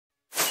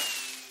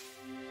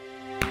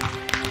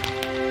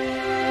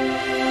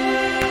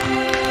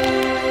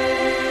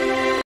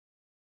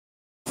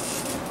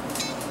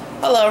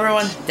Hello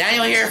everyone,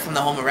 Daniel here from the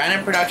Home of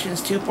Random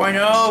Productions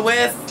 2.0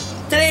 with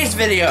today's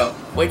video,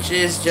 which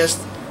is just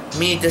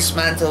me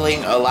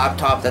dismantling a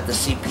laptop that the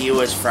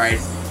CPU is fried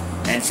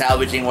and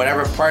salvaging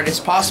whatever part is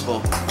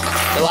possible.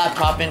 The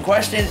laptop in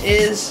question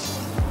is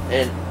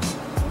an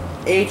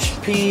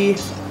HP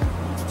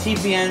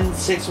TPN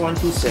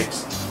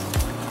 6126.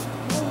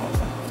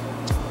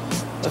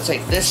 Looks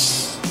like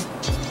this.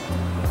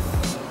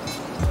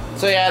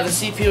 So yeah, the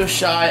CPU is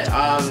shot.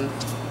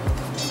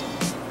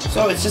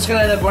 So it's just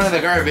gonna end up going in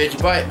the garbage,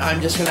 but I'm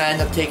just gonna end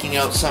up taking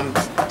out some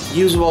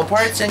usable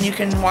parts, and you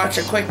can watch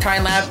a quick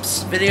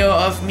time-lapse video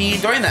of me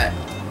doing that.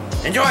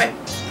 Enjoy!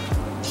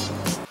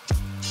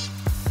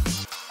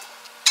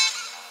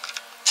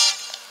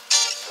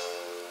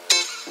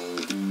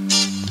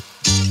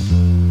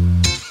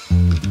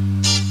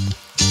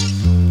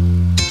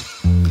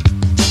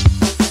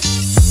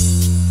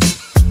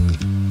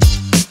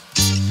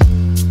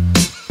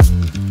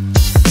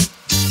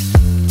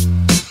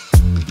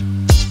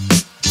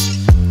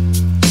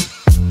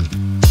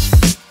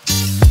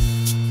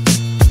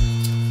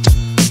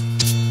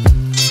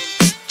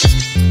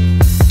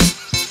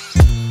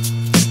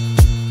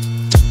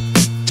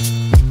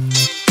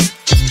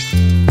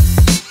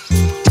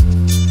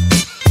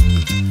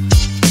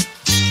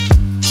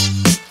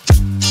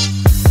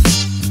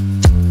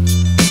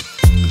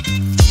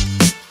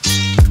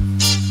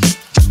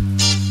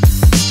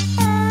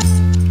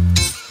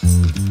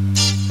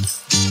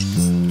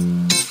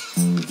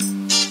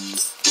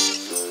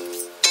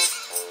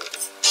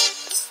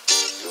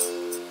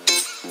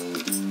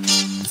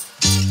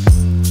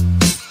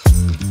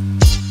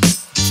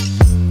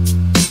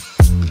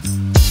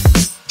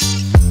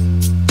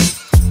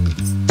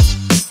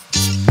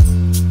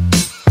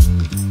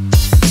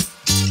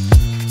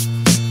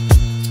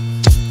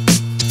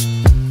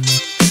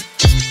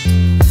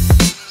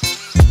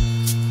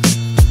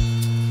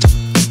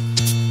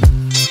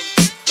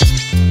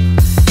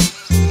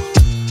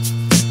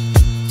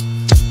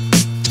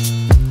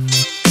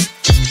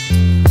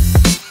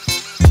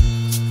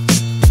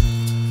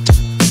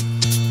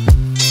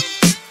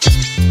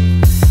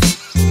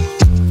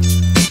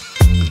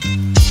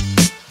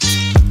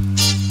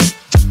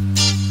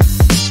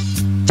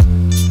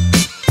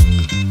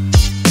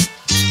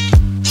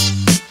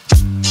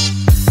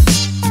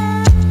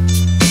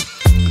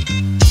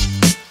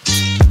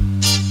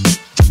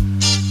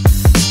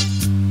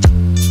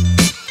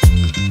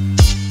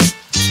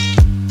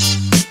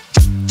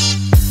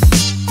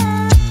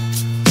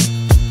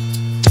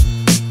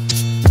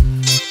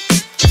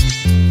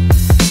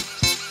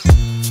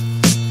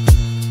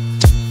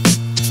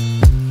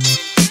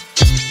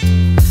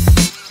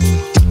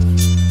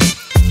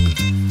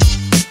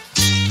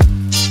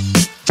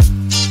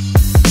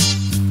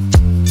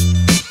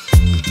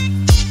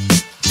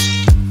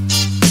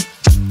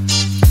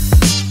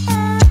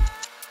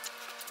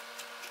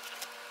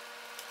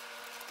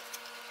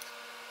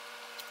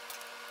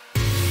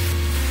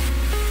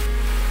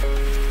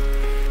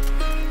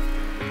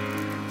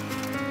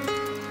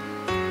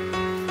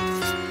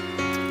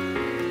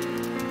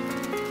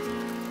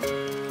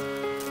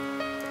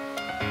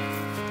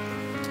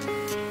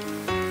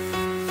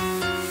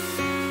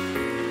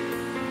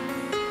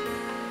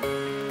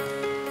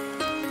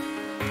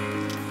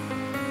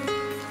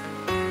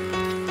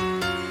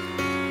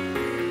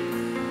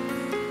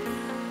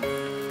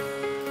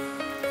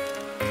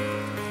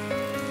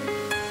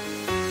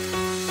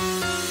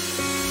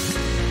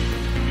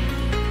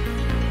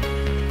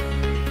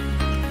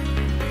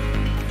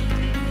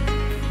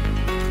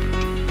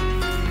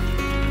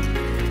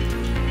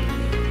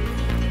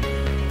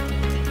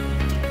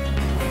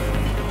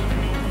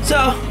 So,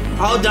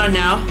 all done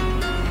now,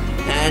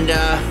 and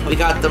we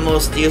got the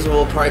most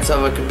usable parts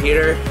of a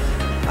computer,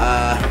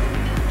 a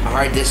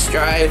hard disk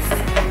drive,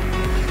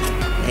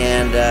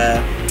 and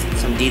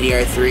some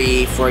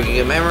DDR3 4 gig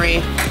of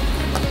memory,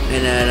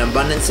 and an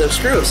abundance of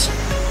screws.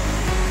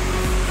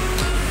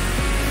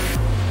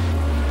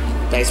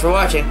 Thanks for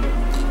watching.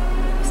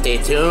 Stay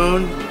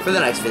tuned for the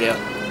next video.